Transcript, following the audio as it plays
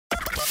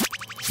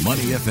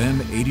Money FM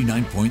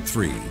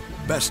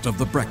 89.3, best of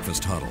the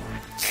breakfast huddle.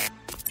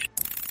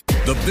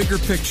 The bigger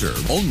picture,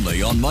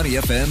 only on Money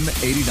FM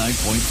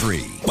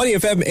 89.3. Money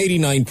FM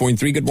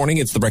 89.3. Good morning.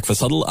 It's the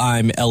Breakfast Huddle.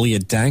 I'm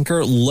Elliot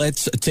Danker.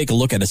 Let's take a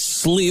look at a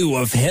slew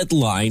of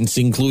headlines,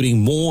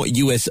 including more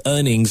U.S.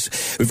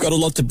 earnings. We've got a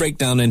lot to break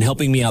down, and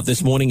helping me out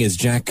this morning is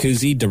Jack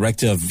Kuzi,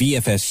 Director of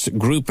VFS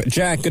Group.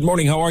 Jack, good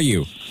morning. How are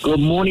you? Good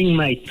morning,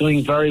 mate.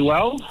 Doing very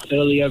well.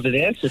 Early over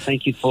there, so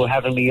thank you for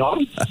having me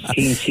on.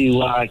 Keen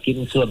to get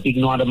into a big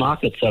night of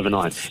markets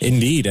overnight.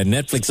 Indeed. And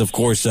Netflix, of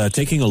course,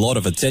 taking a lot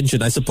of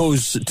attention. I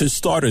suppose to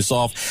start us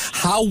off,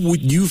 how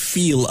would you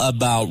feel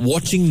about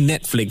watching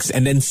Netflix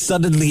and then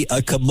suddenly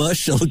a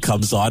commercial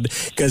comes on?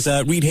 Because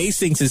Reed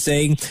Hastings is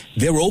saying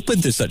they're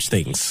open to such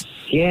things.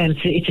 Yeah, and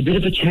it's a bit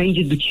of a change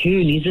of the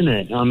tune, isn't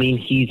it? I mean,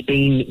 he's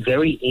been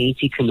very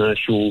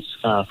anti-commercials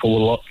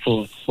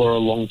for a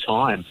long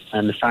time,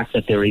 and the fact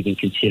that they're even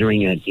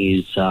considering it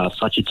is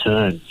such a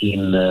turn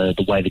in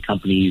the way the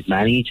company is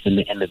managed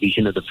and the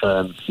vision of the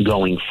firm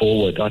going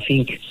forward. I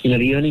think,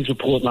 the earnings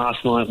report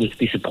last night was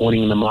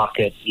disappointing, and the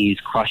market is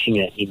crushing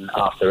it in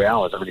after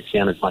hours. I mean, it's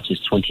down as much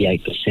as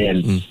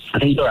 28%. I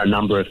think there are a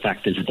number of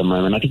factors at the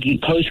moment. I think your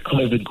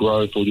post-COVID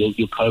growth or your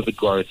COVID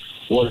growth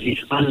was this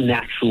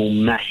unnatural,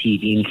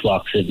 massive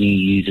influx of new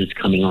users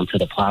coming onto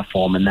the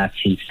platform, and that's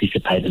since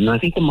dissipated. And I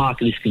think the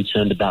market is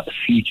concerned about the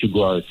future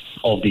growth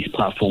of this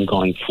platform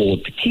going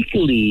forward,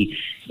 particularly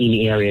in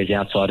areas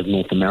outside of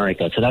North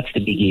America. So that's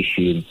the big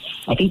issue.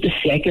 I think the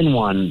second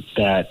one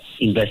that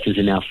investors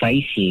are now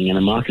facing and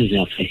the market is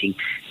now facing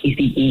is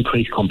the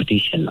increased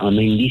competition. I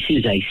mean, this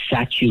is a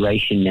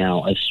saturation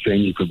now of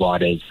streaming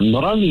providers,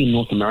 not only in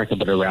North America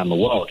but around the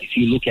world. If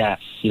you look at,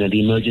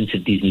 the emergence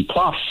of Disney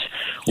Plus,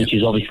 which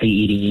is obviously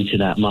eating into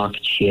that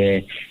market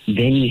share,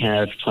 then you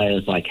have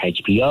players like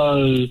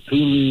HBO,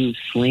 Hulu,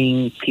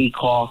 Sling,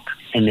 Peacock,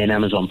 and then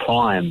Amazon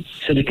Prime.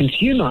 So the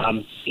consumer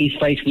is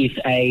faced with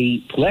a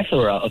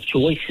plethora of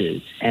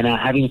choices and are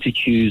having to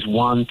choose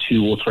one,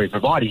 two, or three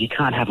providers. You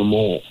can't have them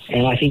all.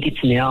 And I think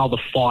it's now the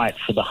fight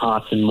for the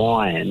hearts and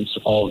minds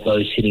of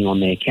those sitting on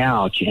their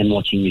couch and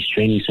watching this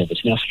streaming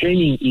service. Now,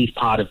 streaming is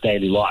part of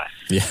daily life.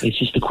 Yeah. It's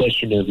just a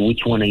question of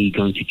which one are you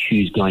going to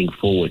choose going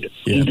forward.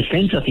 Yeah. In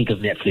defense, I think, of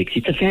Netflix,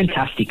 it's a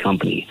fantastic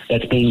company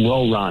that's been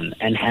well run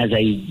and has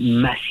a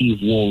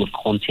massive wall of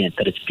content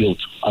that it's built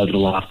over the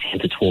last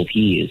 10 to 12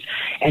 years,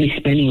 and is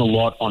spending a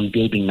lot on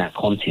building that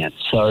content.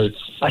 So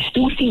I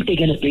still think they're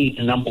going to be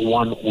the number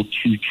one or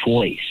two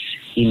choice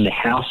in the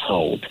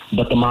household,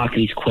 but the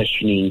market is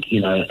questioning,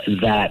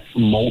 that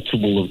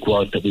multiple of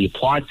growth that we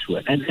applied to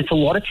it. And it's a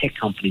lot of tech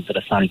companies that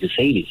are starting to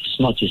see this. It's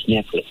not just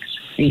Netflix.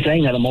 In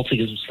saying that, the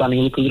multiples are starting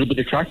to look a little bit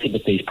attractive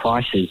at these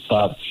prices,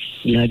 but,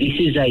 this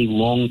is a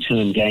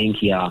long-term game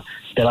here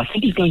that I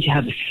think is going to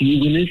have a few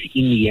winners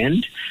in the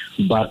end,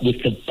 but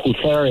with the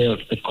plethora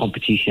of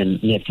competition,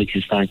 Netflix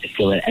is starting to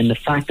fill it. And the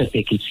fact that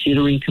they're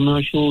considering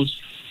commercials,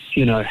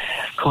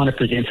 kind of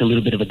presents a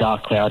little bit of a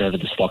dark cloud over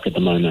the stock at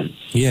the moment.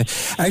 Yeah,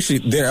 actually,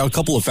 there are a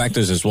couple of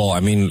factors as well. I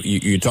mean,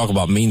 you talk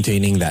about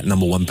maintaining that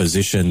number one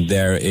position.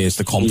 There is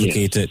the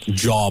complicated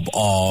job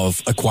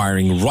of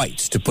acquiring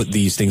rights to put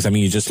these things. I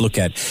mean, you just look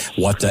at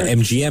what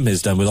MGM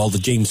has done with all the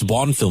James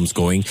Bond films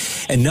going.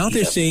 And now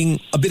they're seeing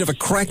a bit of a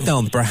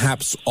crackdown,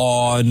 perhaps,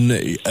 on,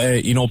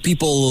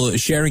 people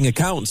sharing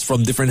accounts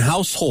from different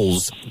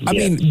households. I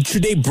mean,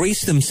 should they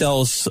brace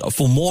themselves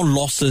for more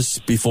losses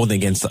before they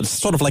get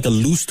sort of like a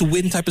lose to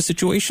win type of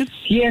situation?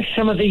 Yes,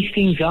 some of these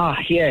things are,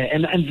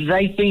 and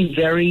they've been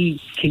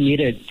very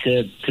committed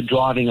to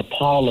driving a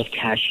pile of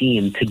cash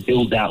in to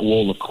build that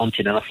wall of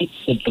content. And I think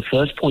the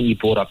first point you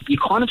brought up,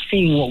 you're kind of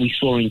seeing what we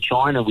saw in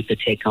China with the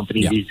tech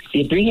companies, is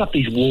they're bringing up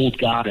these walled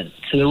gardens.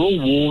 So they're all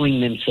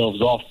walling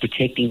themselves off,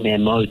 protecting their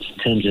moats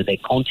in terms of their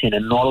content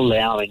and not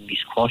allowing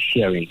this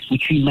cross-sharing,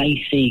 which we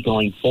may see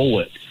going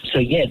forward. So,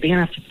 they're going to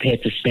have to prepare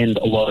to spend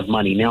a lot of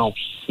money. Now,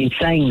 in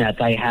saying that,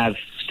 they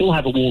still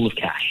have a wall of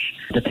cash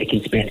that they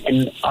can spend.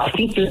 And I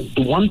think that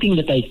the one thing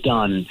that they've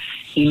done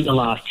in the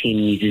last 10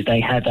 years is they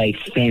have a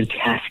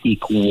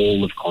fantastic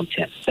wall of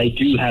content. They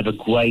do have a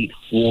great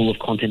wall of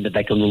content that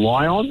they can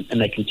rely on and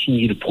they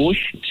continue to push.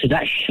 So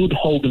that should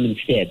hold them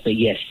instead. But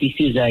yes, this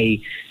is a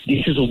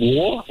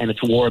war, and it's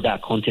a war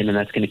about content, and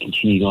that's going to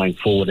continue going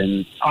forward.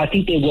 And I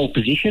think they're well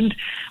positioned,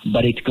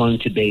 but it's going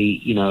to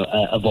be,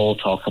 a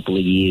volatile couple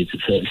of years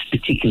for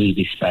particularly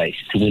this space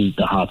to win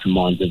the hearts and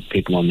minds of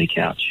people on their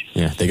couch.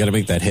 Yeah, they got to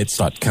make that head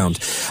start count.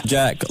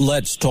 Jack,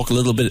 let's talk a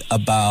little bit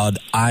about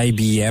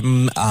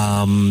IBM.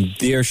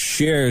 Their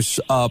shares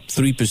up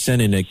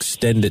 3% in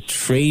extended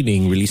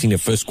trading, releasing their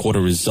first quarter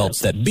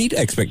results that beat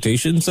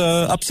expectations,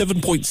 up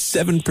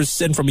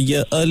 7.7% from a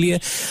year earlier.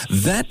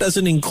 That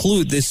doesn't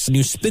include this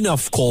new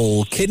spin-off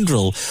called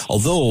Kyndryl,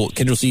 although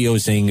Kyndryl CEO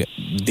is saying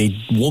they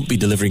won't be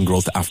delivering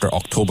growth after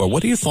October.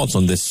 What are your thoughts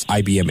on this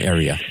IBM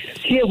area?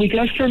 Yeah, we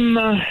go from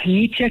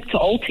new tech to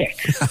old tech.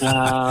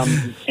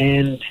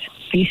 And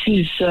this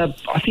is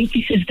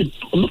the.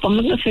 Look, I'm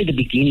not going to say the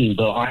beginning,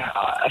 but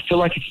I feel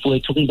like if we're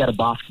talking about a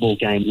basketball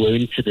game, we're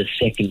into the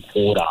second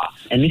quarter,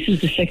 and this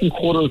is the second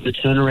quarter of the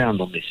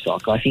turnaround on this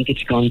stock. I think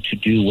it's going to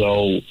do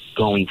well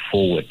going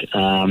forward.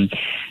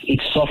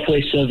 Its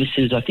software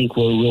services, I think,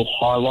 were a real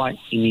highlight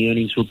in the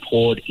earnings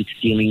report. Its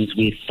dealings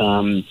with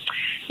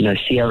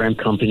CRM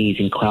companies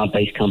and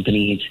cloud-based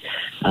companies.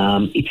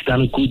 It's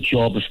done a good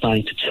job of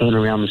starting to turn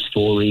around the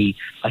story.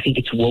 I think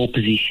it's well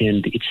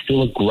positioned. It's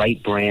still a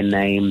great brand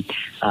name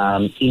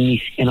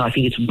and I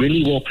think it's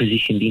really well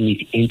positioned in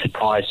this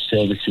enterprise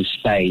services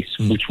space,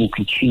 which will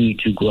continue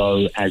to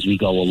grow as we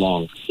go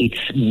along. It's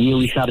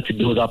really started to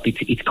build up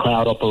its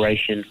cloud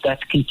operations.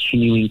 That's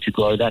continuing to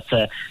grow. That's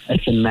a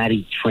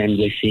thematic trend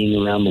we're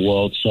seeing around the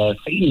world. So,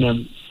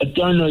 I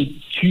don't know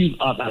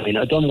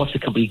I don't watch the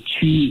company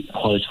too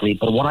closely,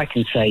 but what I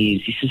can say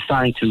is this is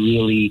starting to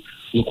really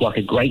look like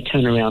a great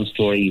turnaround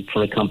story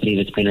for a company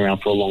that's been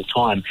around for a long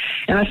time.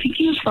 And I think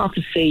you'll start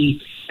to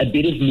see a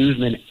bit of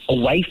movement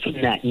away from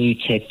that new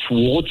tech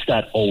towards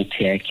that old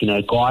tech,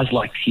 guys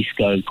like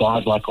Cisco,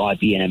 guys like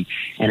IBM,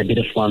 and a bit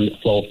of flow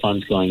of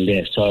funds going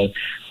there. So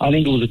I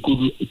think it was a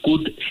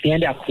good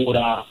standout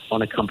quarter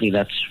on a company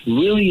that's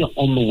really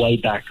on the way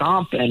back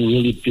up and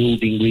really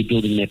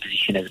rebuilding their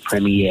position as a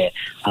premier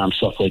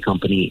software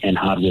company and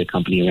hardware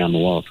company around the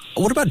world.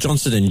 What about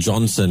Johnson &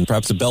 Johnson,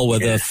 perhaps a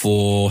bellwether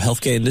for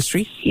healthcare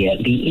industry? Yeah,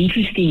 the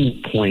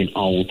interesting point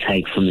I will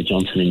take from the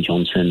Johnson &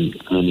 Johnson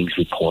earnings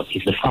report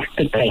is the fact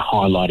that they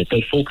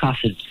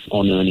forecasted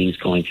on earnings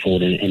going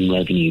forward and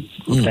revenue.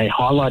 They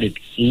highlighted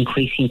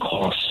increasing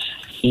costs,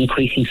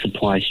 increasing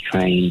supply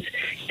constraints,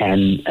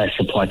 and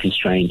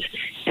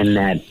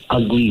that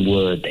ugly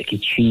word that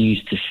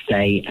continues to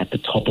stay at the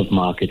top of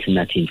markets, and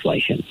that's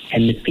inflation.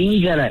 And the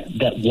thing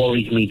that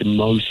worries me the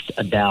most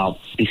about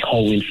this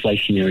whole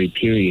inflationary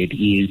period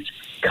is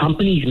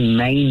companies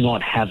may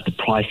not have the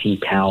pricing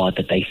power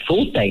that they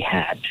thought they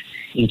had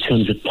in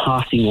terms of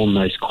passing on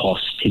those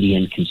costs to the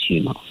end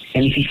consumer.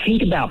 And if you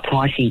think about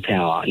pricing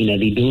power,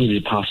 the ability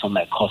to pass on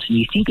that cost, and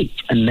you think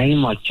a name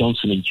like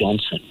Johnson &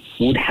 Johnson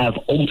would have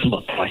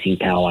ultimate pricing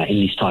power in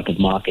this type of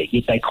market,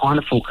 yet they kind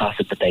of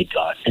forecasted that they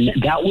don't.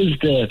 And that was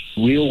the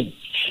real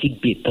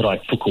tidbit that I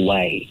took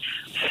away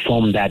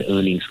from that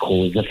earnings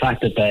call, is the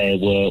fact that they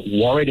were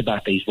worried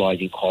about these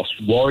rising costs,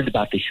 worried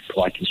about these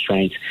supply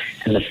constraints,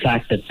 and the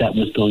fact that that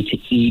was going to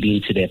eat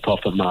into their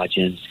profit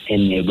margins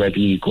and their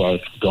revenue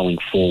growth going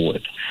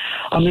forward.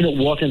 It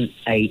wasn't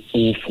an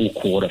awful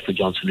quarter for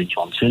Johnson &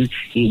 Johnson.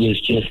 It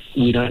was just,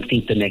 we don't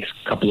think the next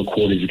couple of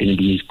quarters are going to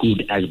be as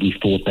good as we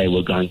thought they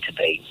were going to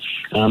be.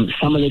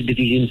 Some of the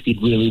divisions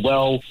did really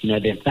well.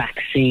 Their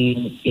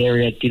vaccine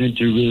area didn't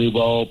do really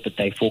well, but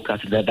they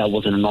forecasted that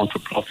wasn't a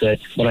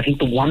non-for-profit. But I think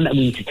the one that we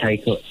need to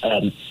take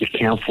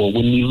account for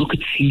when we look at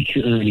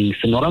future earnings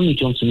for not only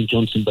Johnson &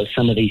 Johnson, but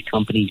some of these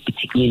companies,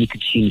 particularly in the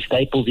consumer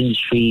staples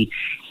industry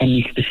and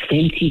these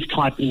defensive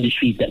type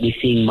industries that we're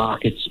seeing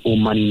markets or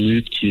money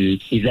move to,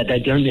 is that they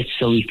don't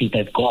necessarily think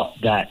they've got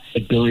that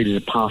ability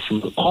to pass on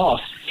the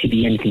cost to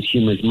the end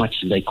consumer as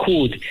much as they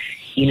could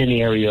in an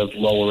area of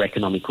lower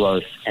economic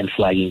growth and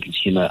flagging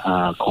consumer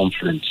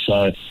confidence.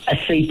 So a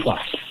C+.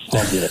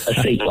 I'll give it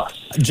a C+.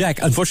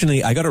 Jack,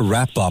 unfortunately, I got to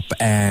wrap up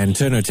and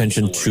turn our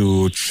attention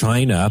to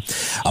China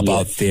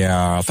about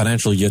their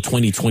financial year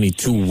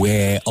 2022,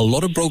 where a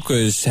lot of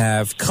brokers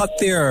have cut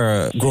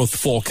their growth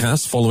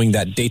forecast following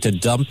that data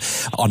dump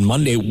on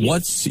Monday.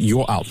 What's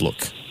your outlook?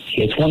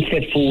 Yeah, it's one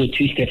step forward,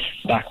 two steps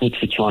backwards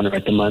for China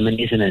at the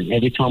moment, isn't it?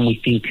 Every time we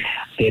think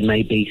there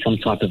may be some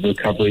type of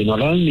recovery, not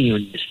only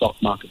in the stock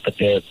market, but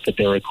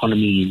their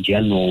economy in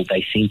general,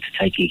 they seem to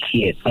take a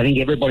hit. I think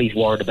everybody's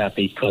worried about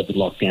these COVID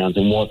lockdowns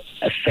and what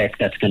effect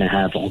that's going to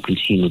have on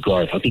consumer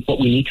growth. I think what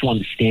we need to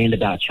understand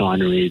about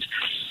China is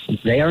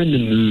they are in the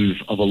move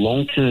of a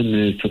long-term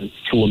move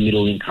to a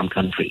middle-income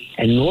country.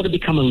 And in order to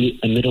become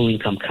a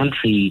middle-income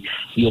country,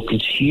 your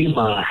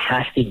consumer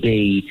has to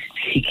be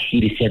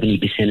 60 to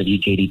 70% of your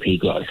GDP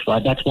growth,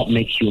 right? That's what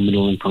makes you a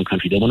middle-income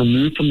country. They want to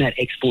move from that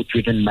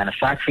export-driven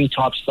manufacturing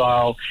type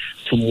style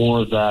to more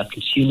of a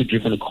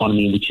consumer-driven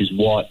economy, which is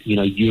what,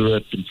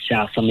 Europe and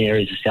some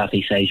areas of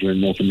Southeast Asia and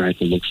North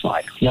America looks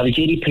like. Now, the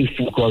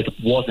GDP growth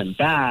wasn't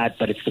bad,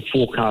 but it's the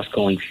forecast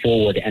going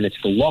forward, and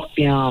it's the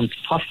lockdowns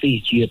plus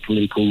these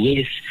geopolitical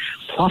risks,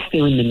 plus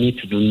they're in the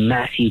midst of a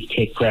massive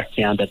tech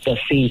crackdown that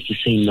just seems to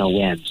see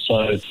no end.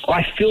 So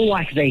I feel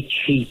like they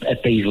cheap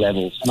at these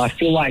levels, and I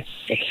feel like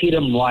they hit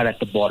them right at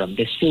the bottom.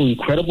 There's still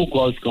incredible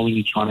growth going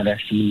in China.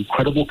 There's some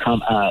incredible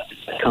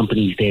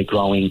companies there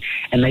growing,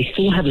 and they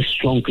still have a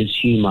strong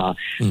consumer,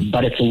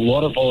 but it's a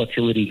lot of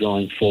volatility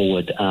going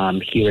forward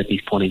here at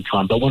this point in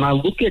time. But when I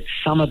look at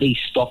some of these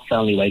stock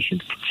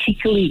valuations,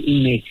 particularly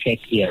in their tech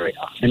area,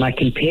 and I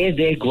compare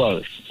their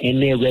growth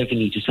and their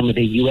revenue to some of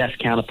their US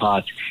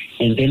counterparts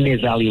and then their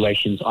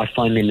valuations, I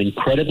find them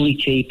incredibly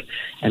cheap,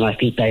 and I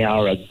think they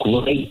are a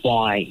great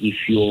buy if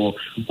you're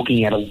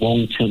looking at a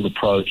long-term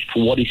approach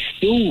for what is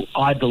still,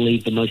 I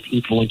believe, the most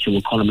influential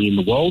economy in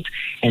the world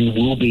and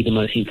will be the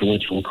most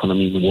influential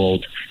economy in the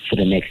world for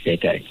the next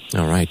decade.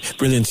 All right.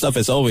 Brilliant stuff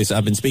as always.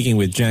 I've been speaking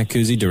with Jack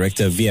Kusi,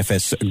 Director of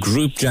VFS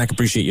Group. Jack,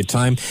 appreciate your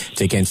time.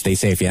 Take care and stay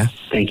safe, yeah?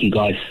 Thank you,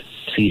 guys.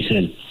 See you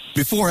soon.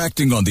 Before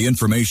acting on the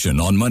information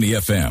on Money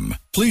FM,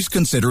 please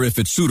consider if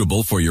it's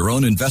suitable for your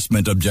own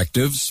investment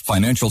objectives,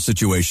 financial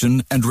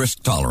situation, and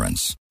risk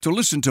tolerance. To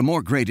listen to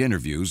more great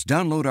interviews,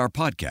 download our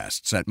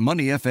podcasts at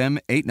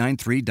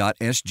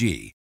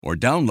moneyfm893.sg or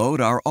download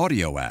our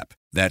audio app.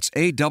 That's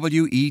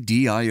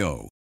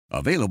AWEDIO.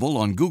 Available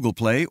on Google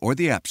Play or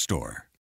the App Store.